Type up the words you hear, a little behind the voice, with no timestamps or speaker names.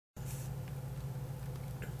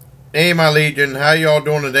Hey my Legion, how y'all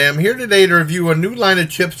doing today? I'm here today to review a new line of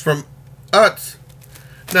chips from Utz.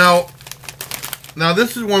 Now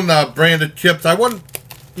this is one of the branded chips. I wasn't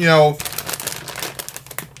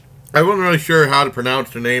really sure how to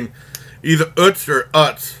pronounce the name. Either Utz or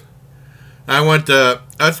Utz. I went to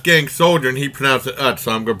Utz Gang Soldier and he pronounced it Utz,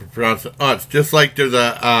 so I'm going to pronounce it Utz. Just like there's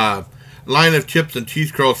a line of chips and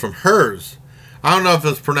cheese curls from Hers. I don't know if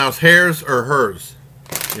it's pronounced Hairs or Hers.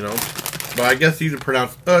 But I guess these are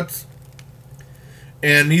pronounced Utz.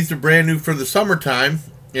 And these are brand new for the summertime.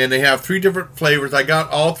 And they have 3 different flavors. I got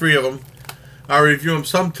all 3 of them. I'll review them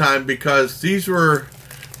sometime because these were...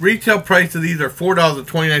 Retail price of these are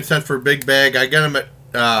 $4.29 for a big bag. I got them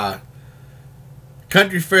at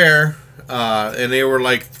Country Fair. And they were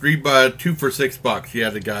like 2 for $6. You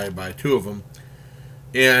had the guy buy 2 of them.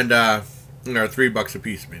 And they're $3 a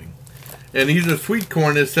piece, meaning. And these are sweet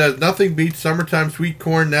corn. It says, nothing beats summertime sweet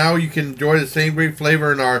corn. Now you can enjoy the same great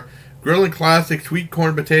flavor in our grilling classic sweet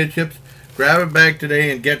corn potato chips. Grab a bag today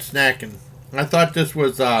and get snacking. I thought this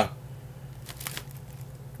was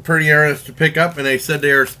pretty earnest to pick up. And they said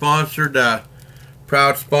they are sponsored,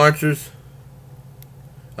 proud sponsors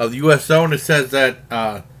of the USO. And it says that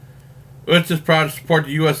Utz is proud to support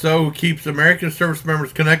the USO, who keeps American service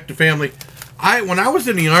members connected to family. When I was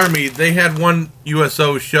in the Army, they had one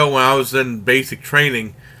USO show when I was in basic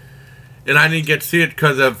training, and I didn't get to see it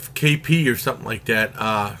because of KP or something like that.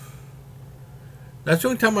 That's the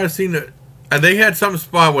only time I've seen it. And they had some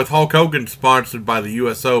spot with Hulk Hogan sponsored by the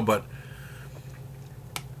USO, but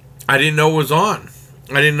I didn't know it was on.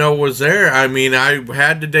 I didn't know it was there. I mean, I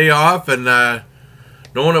had the day off, and no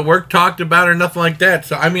one at work talked about it or nothing like that.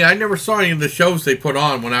 So, I mean, I never saw any of the shows they put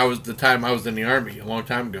on when I was in the Army, a long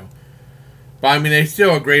time ago. But, I mean, they're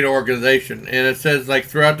still a great organization. And it says, like,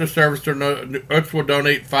 throughout the service, Utz will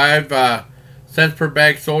donate 5 cents per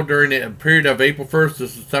bag sold during the period of April 1st to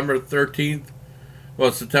September 13th. Well,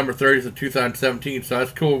 it's September 30th of 2017. So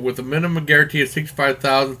that's cool. With a minimum guarantee of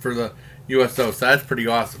 $65,000 for the USO. So that's pretty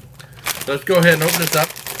awesome. So let's go ahead and open this up.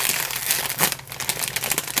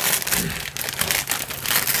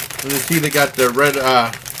 And you see they got the red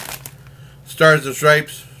stars and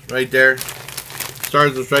stripes right there.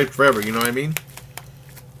 Stars and stripes forever, you know what I mean?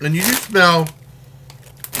 And you do smell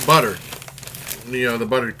butter. The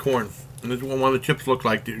buttered corn. And this is what one of the chips look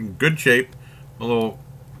like. They're in good shape. A little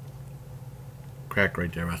crack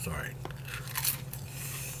right there. That's alright.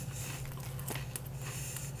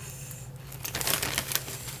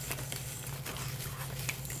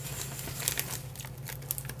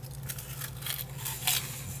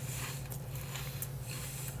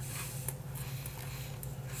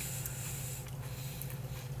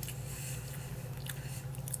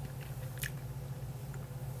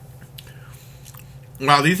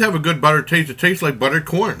 Wow, these have a good butter taste. It tastes like buttered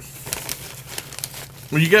corn.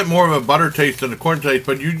 Well, you get more of a butter taste than the corn taste,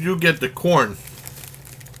 but you do get the corn.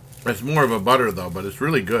 It's more of a butter, though, but it's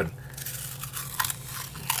really good.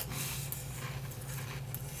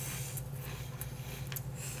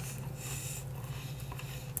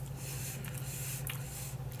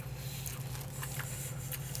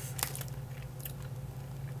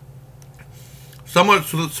 Somewhat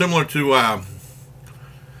similar to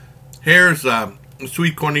Hare's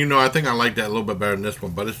sweet corn. I think I like that a little bit better than this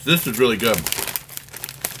one, but this is really good.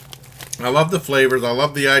 I love the flavors. I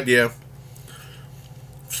love the idea.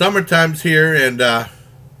 Summertime's here, and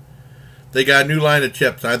they got a new line of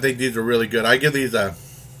chips. I think these are really good. I give these a...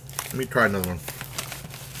 Let me try another one.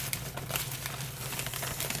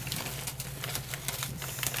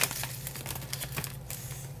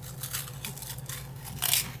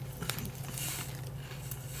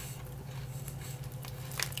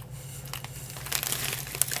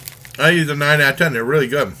 I use a 9 out of 10. They're really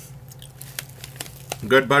good.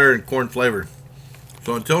 Good butter and corn flavor.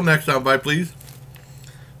 So until next time, bye please.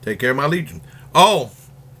 Take care, my Legion. Oh,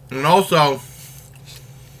 and also,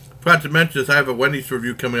 forgot to mention this, I have a Wendy's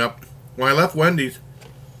review coming up. When I left Wendy's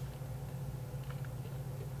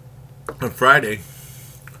on Friday,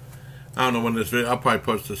 I don't know when this video, I'll probably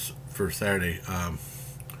post this for Saturday. I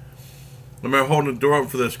remember holding the door open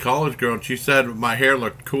for this college girl, and she said my hair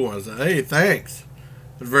looked cool. I said, hey, thanks.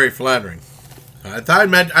 It was very flattering. I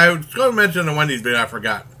was going to mention in the Wendy's video, I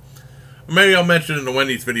forgot. Or maybe I'll mention in the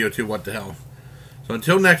Wendy's video too, what the hell. So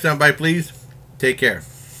until next time, bye please. Take care.